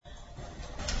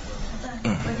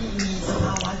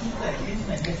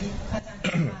อนกับที่พระอาจารย์อ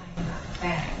ธิบายนะคะแ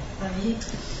ต่ตอนนี้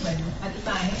เหมือนอธิบ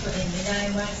ายให้ตัวเองไม่ได้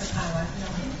ว่าสภาวะที่เร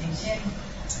าเห็นอย่างเช่น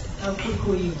เรา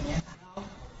คุยอยู่เนี่ยค่ะแล้ว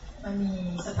มันมี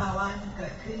สภาวะเกิ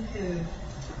ดขึ้นคือ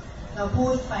เราพู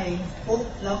ดไปปุ๊บ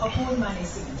แล้วก็พูดมาใน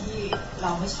สิ่งที่เร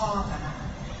าไม่ชอบอะนะ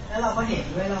แล้วเราก็เห็น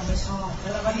ด้วยเราไม่ชอบแล้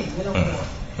วเราก็เห็นด้วยเราโกรธ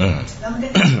แล้วมันก็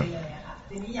ติดไปเลยอะค่ะ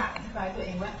ทีนี้อยากอธิบายตัวเอ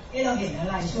งว่าเราเห็นอะ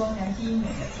ไรช่วงนั้นที่เหมื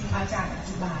อนกับที่พระอาจารย์อ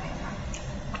ธิบายค่ะ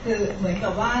คือเหมือนกั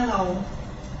บว่าเรา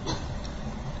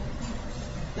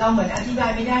เหมือนอธิบาย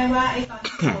ไม่ได้ว่าไอ้ตอน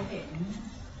ที่เราเห็น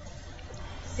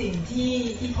สิ่ง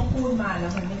ที่เขาพูดมาแล้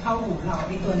วมันไม่เข้าหูเราไ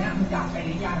อ้ตัวนั้นมันดับไปห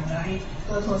รือยังแล้วไอ้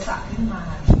ตัวโทสะขึ้นมา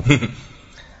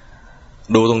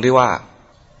ดูตรงที่ว่า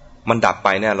มันดับไป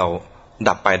เนี่ยเรา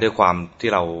ดับไปด้วยความที่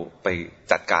เราไป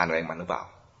จัดการอะไรมันหรือเปล่า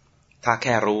ถ้าแ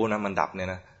ค่รู้นะมันดับเนี่ย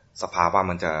นะสภาวะ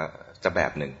มันจะแบ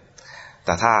บหนึ่งแ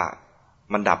ต่ถ้า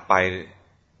มันดับไป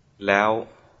แล้ว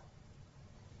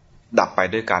ดับไป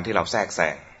ด้วยการที่เราแทรกแซ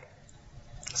ง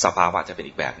สภาวะจะเป็น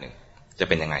อีกแบบหนึ่งจะ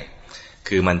เป็นยังไง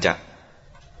คือมันจะ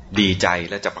ดีใจ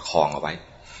และจะประคองเอาไว้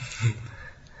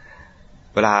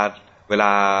เวล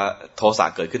าโทสะ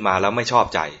เกิดขึ้นมาแล้วไม่ชอบ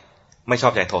ใจ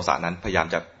โทสะนั้นพยายาม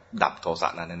จะดับโทสะ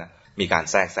นั้นนะมีการ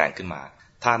แทรกแซงขึ้นมา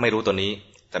ถ้าไม่รู้ตัวนี้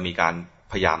จะมีการ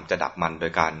พยายามจะดับมันโด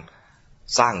ยการ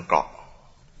สร้างเกร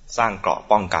าะ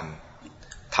ป้องกัน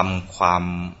ทำคว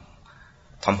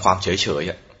ามเฉย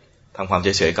ๆทำความเ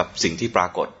ฉยๆกับสิ่งที่ปรา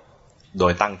กฏโด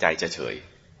ยตั้งใจจะเฉย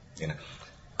นี่นะ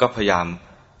ก็พยายาม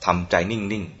ทำใจ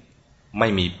นิ่งๆไม่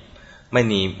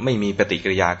มีปฏิกิ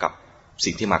ริยากับ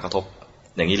สิ่งที่มากระทบ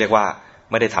อย่างนี้เรียกว่า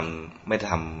ไม่ได้ท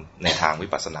ำในทางวิ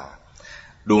ปัสสนา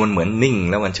ดูมันเหมือนนิ่ง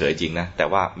แล้วมันเฉยจริงนะแต่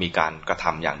ว่ามีการกระท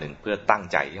ำอย่างหนึ่งเพื่อตั้ง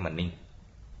ใจให้มันนิ่ง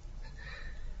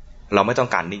เราไม่ต้อง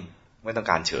การนิ่งไม่ต้อง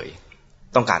การเฉย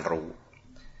ต้องการ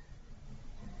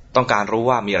รู้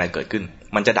ว่ามีอะไรเกิดขึ้น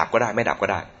มันจะดับก็ได้ไม่ดับก็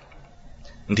ได้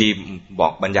บางทีบอ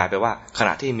กบรรยายไปว่าขณ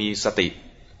ะที่มีสติ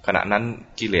ขณะนั้น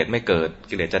กิเลสไม่เกิด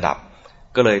กิเลสจะดับ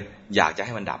ก็เลยอยากจะใ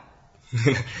ห้มันดับ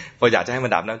พออยากจะให้มั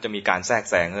นดับนั้นจะมีการแทรก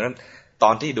แซงเพราะฉะนั้นตอ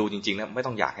นที่ดูจริงๆนะไม่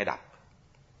ต้องอยากให้ดับ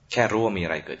แค่รู้ว่ามีอ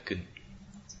ะไรเกิดขึ้น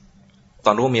ต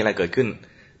อนรู้ว่ามีอะไรเกิดขึ้น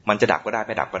มันจะดับก็ได้ไ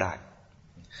ม่ดับก็ได้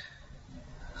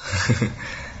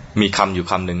มีคำอยู่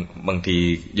คำหนึ่งบางที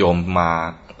โยมมา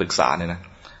ปรึกษาเนี่ยนะ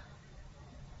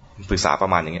ปรึกษาปร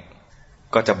ะมาณอย่างเงี้ย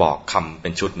ก็จะบอกคำเป็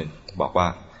นชุดหนึ่งบอกว่า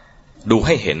ดูใ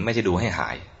ห้เห็นไม่ใช่ดูให้หา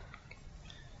ย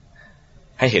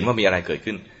ให้เห็นว่ามีอะไรเกิด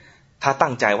ขึ้นถ้าตั้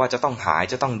งใจว่าจะต้องหาย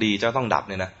จะต้องดีจะต้องดับ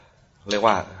เนี่ยนะเรียก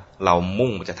ว่าเรามุ่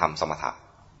งจะทำสมถะ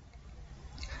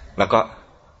แล้วก็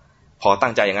พอตั้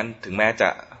งใจอย่างนั้นถึงแม้จะ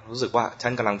รู้สึกว่าฉั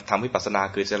นกำลังทำวิปัสสนา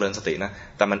คือเจริญสตินะ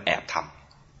แต่มันแอบท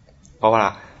ำเพราะว่า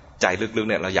ใจลึกๆ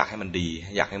เนี่ยเราอยากให้มันดี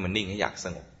อยากให้มันนิ่งอยากส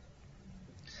งบ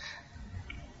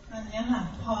อันนี้ค่ะ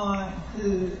พอคื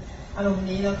ออารมณ์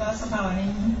นี้แล้วก็สภาวะนี้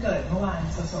เกิดเมื่อวาน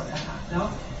สดๆอะค่ะแล้ว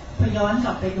พอย้อนก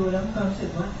ลับไปดูแล้วมีความรู้สึ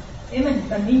กว่า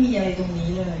มันไม่มีอะไรตรงนี้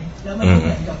เลยแล้วมันเห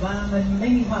มือนกับว่ามันไม่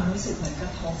มีความรู้สึกเหมือนกร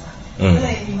ะทบอ่ะก็เล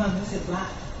ยมีความรู้สึกว่า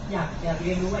อยากเ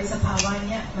รียนรู้ไอ้สภาวะ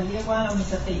เนี้ยมันเรียกว่าเรามี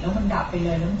สติแล้วมันดับไปเล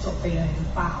ยแล้วมันจบไปเลยหรือ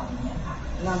เปล่าเนี่ยค่ะ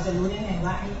เราจะรู้ได้ไง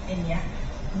ว่าไอ้เนี้ย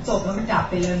มันจบแล้วมันดับ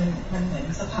ไปเลยมันเหมือน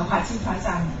สภาวะที่พระอาจ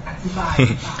ารย์อธิบายห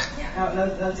รือเปล่าเนี่ย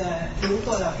เราจะรู้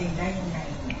ตัวเราเองได้ยังไง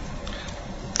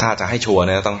ถ้าจะให้ชัวร์เ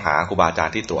นี่ยต้องหาครูบาอาจาร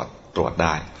ย์ที่ตรวจไ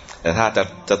ด้แต่ถ้า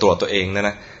จะตรวจตัวเอง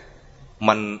นะ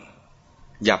มัน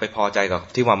อย่าไปพอใจกับ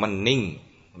ที่ว่ามันนิ่ง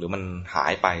หรือมันหา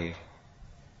ยไป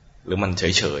หรือมันเ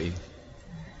ฉย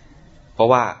เพราะ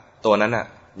ว่าตัวนั้นน่ะ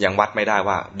ยังวัดไม่ได้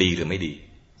ว่าดีหรือไม่ดี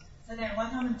แสดงว่า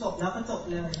ถ้ามันจบแล้วก็จบ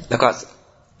เลยแล้วก็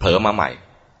เผลอมาใหม่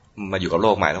มาอยู่กับโล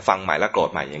กใหม่แล้วฟังใหม่แล้วโกรธ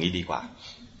ใหม่อย่างนี้ดีกว่า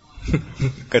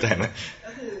ก็ได้ไหมก็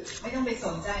คือไม่ต้องไปส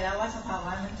นใจแล้วว่าสภาว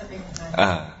ะนั้นจะเป็นยังไง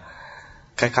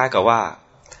คล้ายๆกับว่า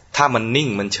ถ้ามันนิ่ง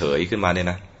มันเฉยขึ้นมาเนี่ย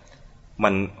นะมั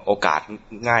นโอกาส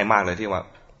ง่ายมากเลยที่ว่า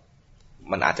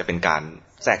มันอาจจะเป็นการ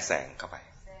แทรกแซงเข้าไป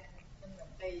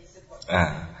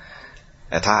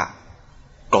แต่ถ้า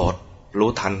โกรธรู้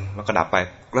ทันแล้วก็ดับไป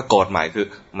แล้วโกรธใหม่คือ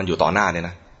มันอยู่ต่อหน้าเนี่ย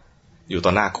นะอยู่ต่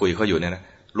อหน้าคุยเขาอยู่เนี่ยนะ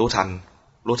รู้ทัน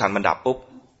มันดับปุ๊บ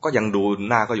ก็ยังดู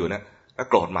หน้าก็อยู่นะแล้ว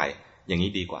โกรธใหม่อย่างนี้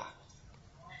ดีกว่า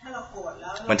ถ้าเราโกรธแล้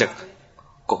วมันจะ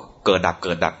เกิด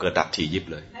ดับถี่ยิบ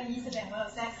เลยนั่นนี่แสดงว่าเรา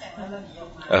แทรกแซงแล้วเราหนีออก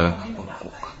มา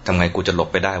ทำไงกูจะหลบ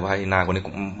ไปได้ว่าไอ้หน้าคนนี้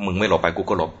มึงไม่หลบไปกู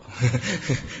ก็หลบ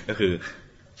ก็คือ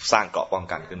สร้างเกราะป้อง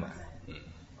กันขึ้นมา